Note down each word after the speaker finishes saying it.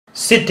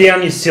Sit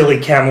down, you silly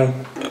camel.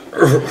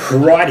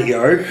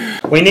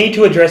 Rightio. We need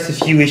to address a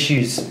few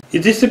issues.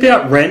 Is this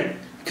about rent?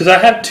 Because I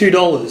have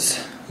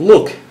 $2.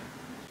 Look.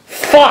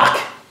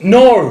 Fuck!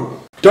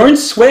 No! Don't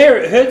swear,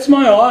 it hurts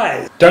my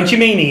eyes. Don't you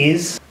mean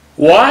ears?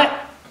 What?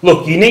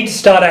 Look, you need to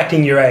start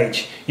acting your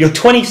age. You're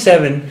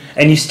 27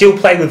 and you still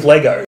play with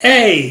Lego.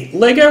 Hey,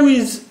 Lego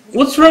is...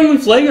 What's wrong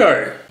with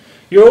Lego?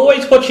 You're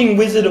always watching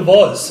Wizard of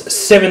Oz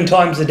 7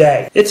 times a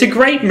day. It's a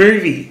great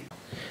movie.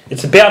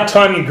 It's about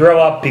time you grow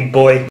up, big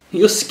boy.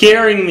 You're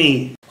scaring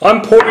me.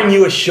 I'm pouring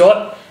you a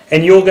shot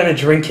and you're gonna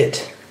drink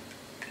it.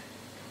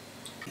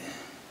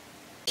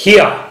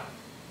 Here.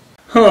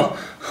 Oh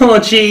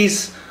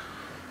jeez.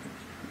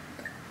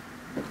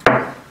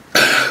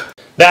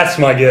 That's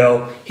my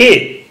girl.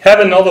 Here,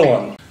 have another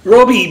one.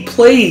 Robbie,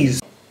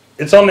 please.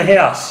 It's on the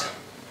house.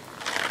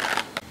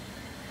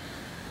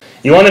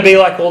 You want to be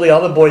like all the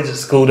other boys at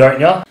school,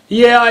 don't you?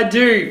 Yeah, I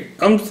do.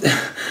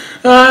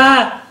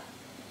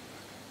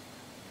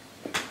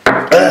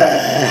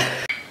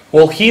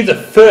 Well, here's a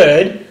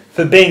third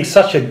for being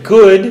such a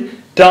good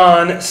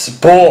darn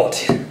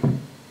sport.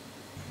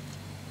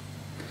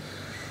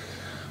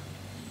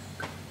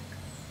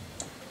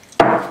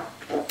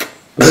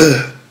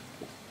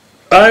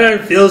 I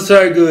don't feel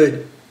so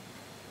good.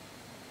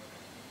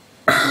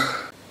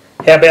 How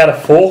about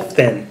a fourth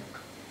then?